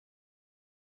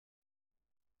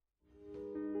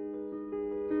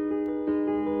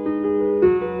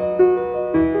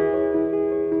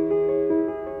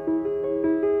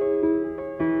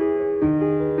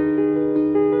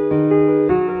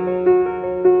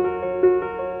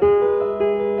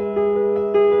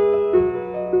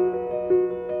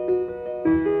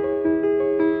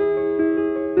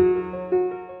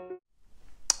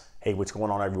What's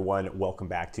going on, everyone? Welcome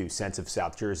back to Scents of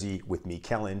South Jersey with me,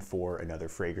 Kellen, for another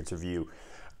fragrance review.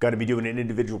 Going to be doing an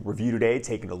individual review today,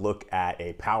 taking a look at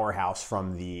a powerhouse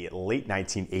from the late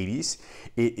 1980s.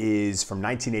 It is from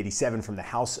 1987 from the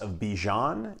House of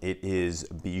Bijan. It is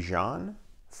Bijan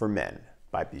for Men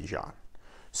by Bijan.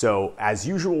 So as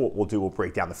usual, what we'll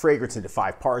break down the fragrance into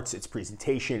 5 parts: its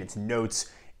presentation, its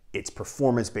notes, its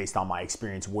performance based on my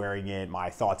experience wearing it, my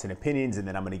thoughts and opinions, and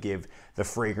then I'm going to give the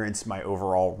fragrance my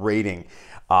overall rating.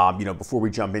 Before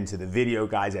we jump into the video,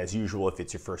 guys, as usual, if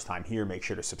it's your first time here, make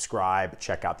sure to subscribe.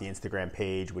 Check out the Instagram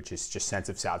page, which is just Scents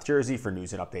of South Jersey, for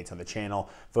news and updates on the channel,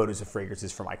 photos of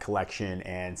fragrances from my collection,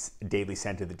 and daily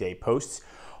scent of the day posts.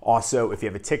 Also, if you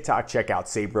have a TikTok, check out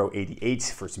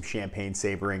Sabro88 for some champagne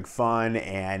savoring fun.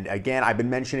 And again, I've been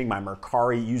mentioning my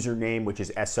Mercari username, which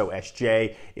is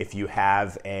SOSJ. If you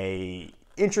have a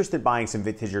interest in buying some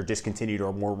vintage or discontinued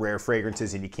or more rare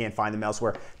fragrances and you can't find them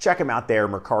elsewhere, check them out there.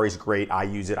 Mercari's great. I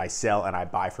use it, I sell, and I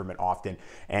buy from it often.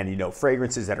 And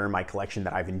fragrances that are in my collection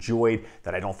that I've enjoyed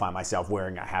that I don't find myself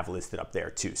wearing, I have listed up there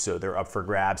too. So they're up for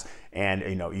grabs. And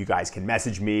you guys can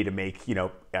message me to make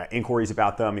inquiries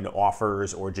about them,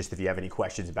 offers, or just if you have any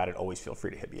questions about it, always feel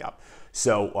free to hit me up.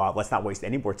 So let's not waste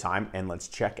any more time and let's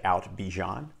check out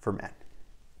Bijan for Men.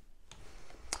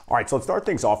 All right, so let's start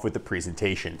things off with the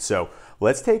presentation. So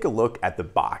let's take a look at the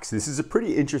box. This is a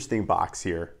pretty interesting box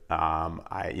here.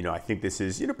 I think this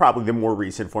is probably the more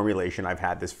recent formulation. I've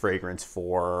had this fragrance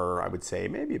for, I would say,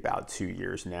 maybe about 2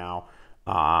 years now.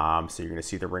 So you're going to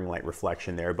see the ring light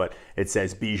reflection there, but it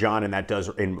says Bijan, and that does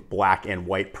in black and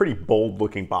white. Pretty bold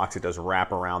looking box. It does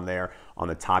wrap around there. On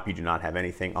the top, you do not have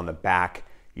anything. On the back,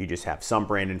 you just have some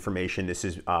brand information. This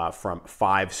is from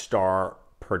 5 Star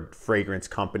Fragrance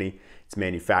Company. It's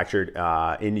manufactured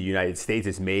in the United States.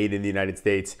 It's made in the United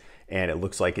States, and it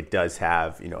looks like it does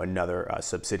have another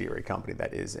subsidiary company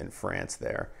that is in France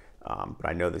there. But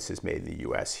I know this is made in the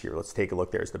US here. Let's take a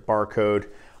look. There's the barcode.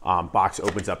 Box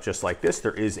opens up just like this.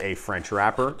 There is a French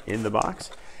wrapper in the box.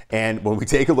 And when we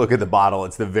take a look at the bottle,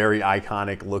 it's the very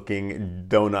iconic looking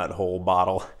donut hole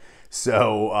bottle.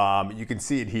 So you can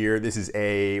see it here. This is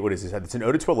what is this? It's an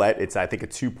eau de toilette. It's, I think, a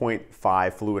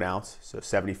 2.5 fluid ounce, so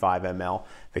 75 ml.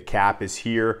 The cap is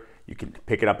here. You can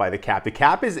pick it up by the cap. The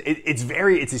cap is, it's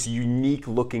this unique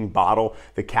looking bottle.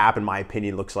 The cap, in my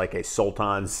opinion, looks like a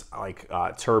sultan's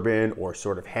turban or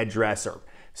sort of headdress or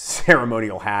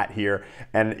ceremonial hat here.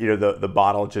 And the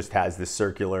bottle just has this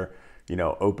circular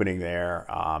opening there.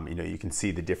 You can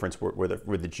see the difference where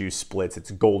the juice splits.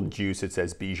 It's golden juice. It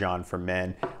says Bijan for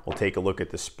Men. We'll take a look at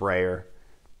the sprayer.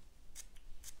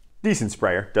 Decent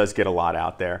sprayer. Does get a lot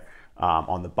out there.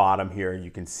 On the bottom here,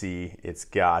 you can see it's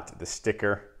got the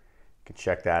sticker. You can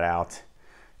check that out.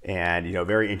 And,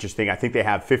 very interesting. I think they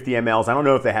have 50 mLs. I don't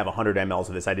know if they have 100 mLs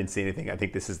of this. I didn't see anything. I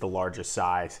think this is the largest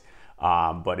size.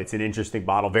 But it's an interesting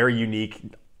bottle. Very unique.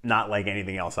 Not like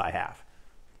anything else I have.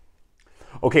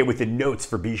 Okay, with the notes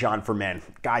for Bijan for Men,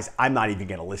 guys, I'm not even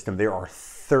going to list them. There are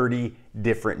 30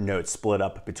 different notes split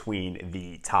up between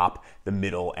the top, the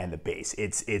middle, and the base.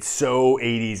 It's so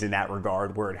 80s in that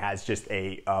regard, where it has just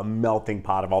a melting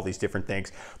pot of all these different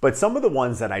things. But some of the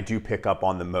ones that I do pick up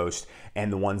on the most, and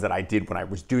the ones that I did when I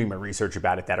was doing my research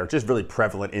about it that are just really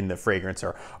prevalent in the fragrance,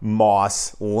 are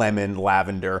moss, lemon,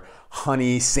 lavender,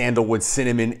 honey, sandalwood,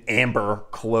 cinnamon, amber,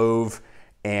 clove,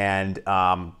 and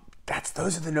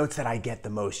those are the notes that I get the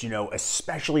most,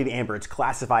 especially the amber. It's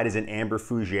classified as an Amber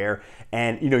Fougere.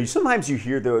 And, sometimes you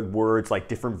hear the words like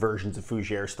different versions of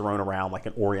Fougeres thrown around, like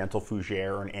an Oriental Fougere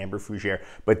or an Amber Fougere.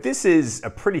 But this is a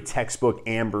pretty textbook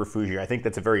Amber Fougere. I think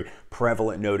that's a very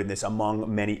prevalent note in this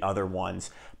among many other ones.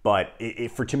 But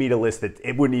to me to list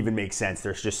it wouldn't even make sense.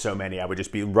 There's just so many. I would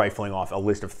just be rifling off a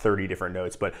list of 30 different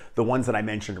notes. But the ones that I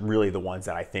mentioned are really the ones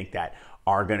that I think that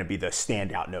are going to be the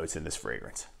standout notes in this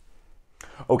fragrance.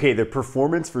 Okay, the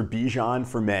performance for Bijan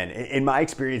for Men. In my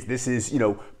experience, this is,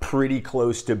 pretty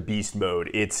close to beast mode.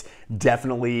 It's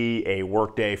definitely a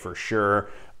work day for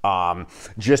sure.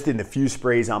 Just in the few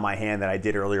sprays on my hand that I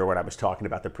did earlier when I was talking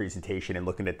about the presentation and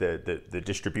looking at the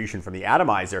distribution from the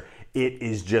atomizer, it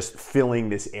is just filling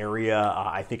this area.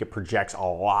 I think it projects a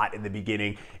lot in the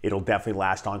beginning. It'll definitely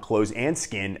last on clothes and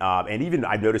skin. And even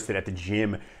I've noticed it at the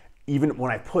gym. Even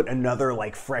when I put another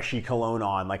freshy cologne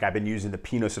on, like I've been using the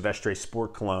Pinot Silvestre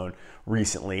Sport Cologne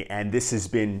recently, and this has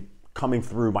been coming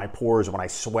through my pores when I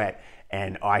sweat,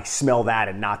 and I smell that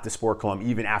and not the sport cologne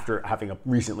even after having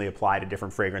recently applied a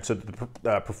different fragrance. So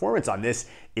the performance on this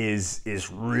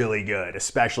is really good,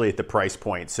 especially at the price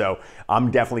point. So I'm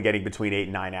definitely getting between 8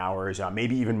 and 9 hours,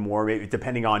 maybe even more, maybe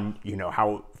depending on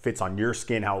how it fits on your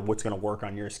skin, what's going to work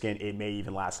on your skin. It may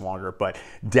even last longer, but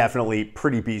definitely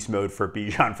pretty beast mode for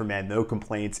Bijan for men. No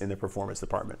complaints in the performance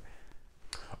department.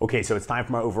 Okay, so it's time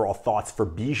for my overall thoughts for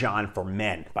Bijan for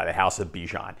men by the House of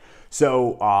Bijan.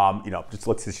 So,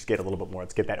 let's just get a little bit more.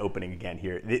 Let's get that opening again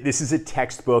here. This is a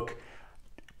textbook,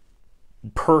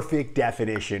 perfect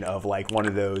definition of like one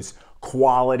of those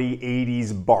quality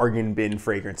 80s bargain bin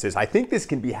fragrances. I think this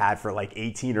can be had for like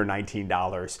 $18 or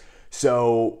 $19.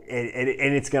 So, and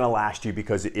it's going to last you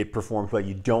because it performs well.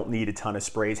 You don't need a ton of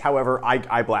sprays. However,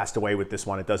 I blast away with this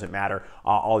one. It doesn't matter.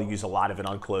 I'll use a lot of it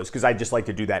unclosed because I just like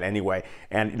to do that anyway.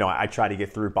 And, I try to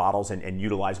get through bottles and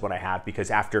utilize what I have because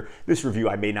after this review,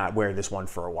 I may not wear this one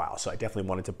for a while. So I definitely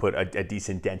wanted to put a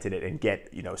decent dent in it and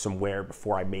get, some wear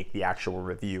before I make the actual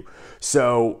review.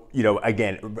 So,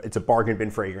 again, it's a bargain bin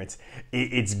fragrance.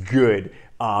 It's good.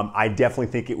 I definitely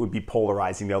think it would be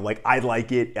polarizing though. Like I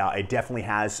like it. It definitely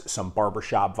has some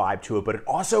barbershop vibe to it, but it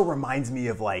also reminds me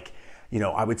of like,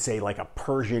 I would say like a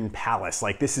Persian palace.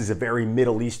 Like this is a very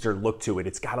Middle Eastern look to it.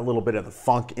 It's got a little bit of the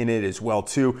funk in it as well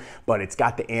too, but it's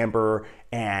got the amber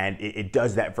and it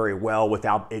does that very well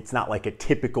it's not like a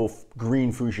typical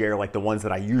green fougere like the ones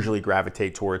that I usually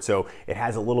gravitate towards. So it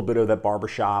has a little bit of that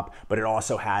barbershop, but it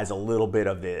also has a little bit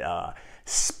of the,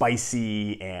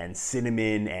 spicy and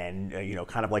cinnamon and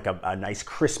kind of like a nice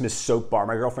Christmas soap bar.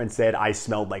 My girlfriend said I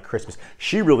smelled like Christmas.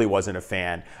 She really wasn't a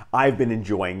fan. I've been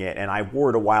enjoying it and I wore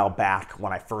it a while back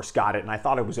when I first got it and I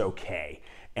thought it was okay.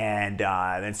 And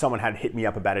then someone had hit me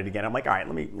up about it again. I'm like, all right,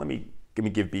 let me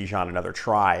give Bijan another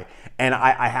try. And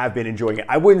I have been enjoying it.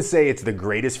 I wouldn't say it's the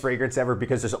greatest fragrance ever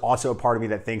because there's also a part of me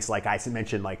that thinks, like I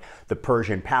mentioned, like the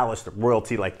Persian palace, the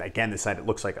royalty, like again, this side, it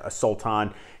looks like a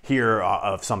sultan here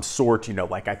of some sort,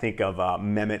 like I think of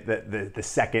Mehmet the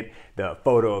second, the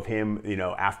photo of him,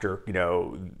 after,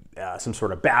 some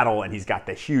sort of battle and he's got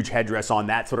the huge headdress on.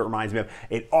 That's what it reminds me of.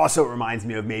 It also reminds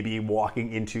me of maybe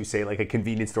walking into, say, like a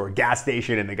convenience store gas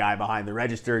station and the guy behind the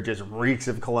register just reeks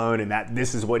of cologne and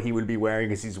this is what he would be wearing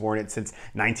because he's worn it since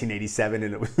 1987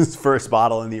 and it was his first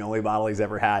bottle and the only bottle he's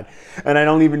ever had. And I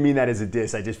don't even mean that as a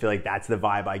diss. I just feel like that's the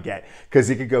vibe I get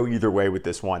because it could go either way with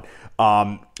this one.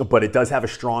 But it does have a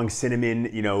strong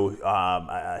cinnamon,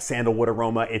 sandalwood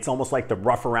aroma. It's almost like the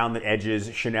rough around the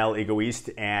edges Chanel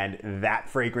Egoiste, and that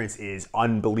fragrance is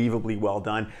unbelievably well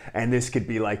done. And this could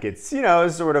be like it's,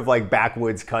 sort of like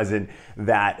backwoods cousin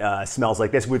that smells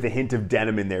like this with a hint of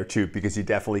denim in there too, because you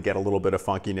definitely get a little bit of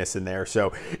funkiness in there.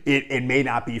 So it may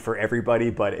not be for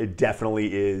everybody, but it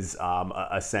definitely is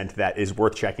a scent that is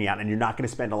worth checking out, and you're not going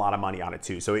to spend a lot of money on it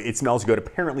too. So it smells good.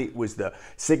 Apparently it was the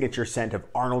signature scent of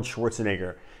Arnold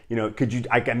Schwarzenegger.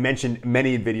 I mentioned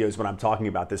many videos when I'm talking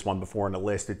about this one before in the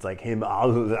list. It's like him, I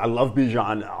love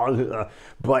Bijan,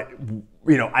 but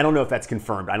I don't know if that's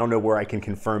confirmed. I don't know where I can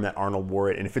confirm that Arnold wore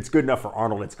it. And if it's good enough for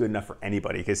Arnold, it's good enough for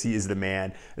anybody because he is the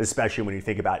man, especially when you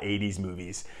think about 80s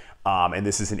movies. And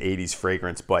this is an 80s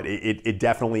fragrance, but it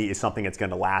definitely is something that's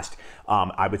going to last.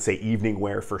 I would say evening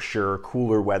wear for sure,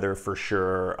 cooler weather for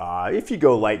sure. If you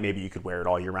go light, maybe you could wear it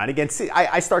all year round. Again, see,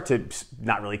 I start to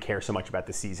not really care so much about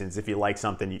the seasons. If you like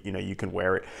something, you can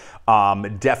wear it.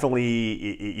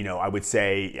 Definitely, I would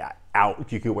say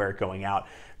out, you can wear it going out.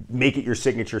 Make it your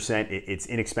signature scent. It's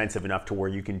inexpensive enough to where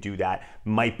you can do that.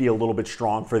 Might be a little bit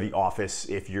strong for the office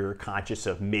if you're conscious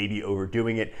of maybe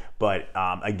overdoing it. But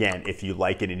again, if you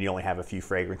like it and you only have a few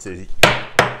fragrances,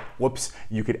 whoops,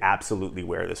 you could absolutely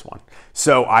wear this one.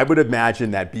 So I would imagine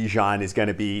that Bijan is going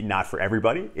to be not for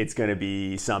everybody. It's going to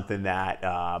be something that,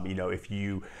 if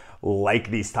you like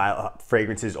these style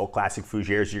fragrances, old classic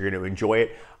Fougeres, you're going to enjoy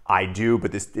it. I do,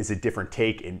 but this is a different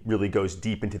take and really goes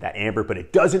deep into that amber, but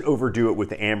it doesn't overdo it with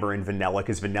the amber and vanilla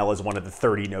because vanilla is one of the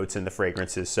 30 notes in the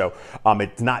fragrances. So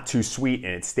it's not too sweet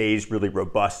and it stays really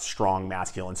robust, strong,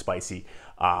 masculine, spicy.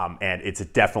 And it's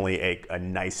definitely a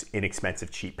nice,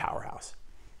 inexpensive, cheap powerhouse.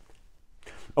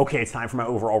 Okay, it's time for my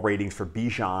overall ratings for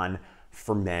Bijan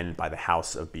for men by the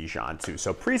House of Bijan too.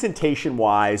 So presentation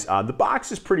wise, the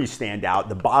box is pretty standout.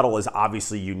 The bottle is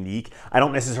obviously unique. I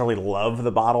don't necessarily love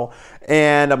the bottle,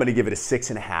 and I'm going to give it a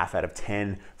 6.5 out of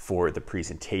 10 for the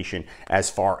presentation. As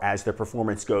far as the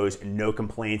performance goes, no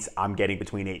complaints. I'm getting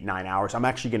between 8 and 9 hours. I'm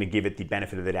actually going to give it the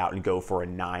benefit of the doubt and go for a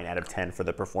 9 out of 10 for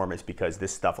the performance because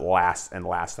this stuff lasts and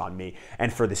lasts on me.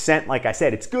 And for the scent, like I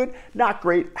said, it's good, not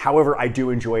great. However, I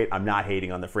do enjoy it. I'm not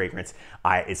hating on the fragrance.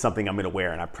 It's something I'm going to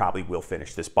wear and I probably will fill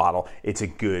finish this bottle. It's a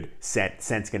good scent.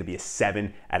 Scent's going to be a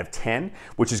 7 out of 10,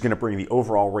 which is going to bring the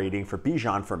overall rating for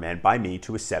Bijan for Men by me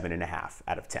to a 7.5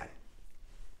 out of 10.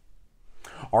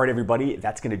 All right, everybody,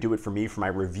 that's going to do it for me for my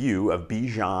review of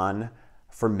Bijan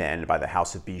for Men by the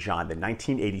House of Bijan, the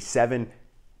 1987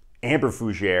 Amber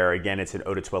Fougere. Again, it's an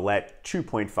eau de toilette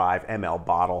 2.5 ml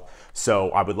bottle. So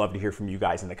I would love to hear from you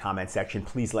guys in the comment section.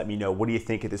 Please let me know, what do you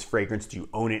think of this fragrance? Do you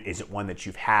own it? Is it one that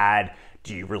you've had?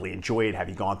 Do you really enjoy it? Have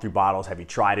you gone through bottles? Have you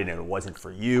tried it and it wasn't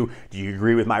for you? Do you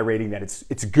agree with my rating that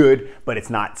it's good, but it's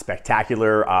not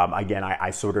spectacular? Again, I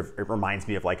sort of, it reminds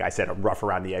me of, like I said, a rough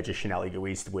around the edge of Chanel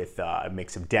Egoiste with a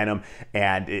mix of denim,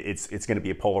 and it's going to be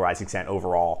a polarizing scent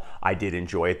overall. I did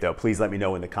enjoy it though. Please let me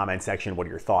know in the comment section, what are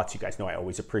your thoughts? You guys know I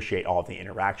always appreciate all of the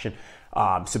interaction.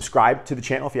 Subscribe to the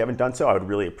channel if you haven't done so. I would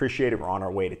really appreciate it. We're on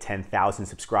our way to 10,000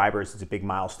 subscribers. It's a big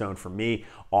milestone for me.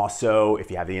 Also,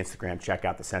 if you have the Instagram, check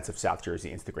out the Sense of South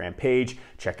Jersey Instagram page.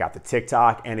 Check out the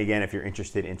TikTok. And again, if you're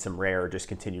interested in some rare or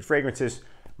discontinued fragrances,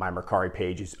 my Mercari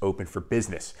page is open for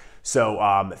business.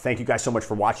 So thank you guys so much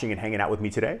for watching and hanging out with me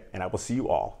today. And I will see you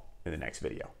all in the next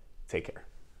video. Take care.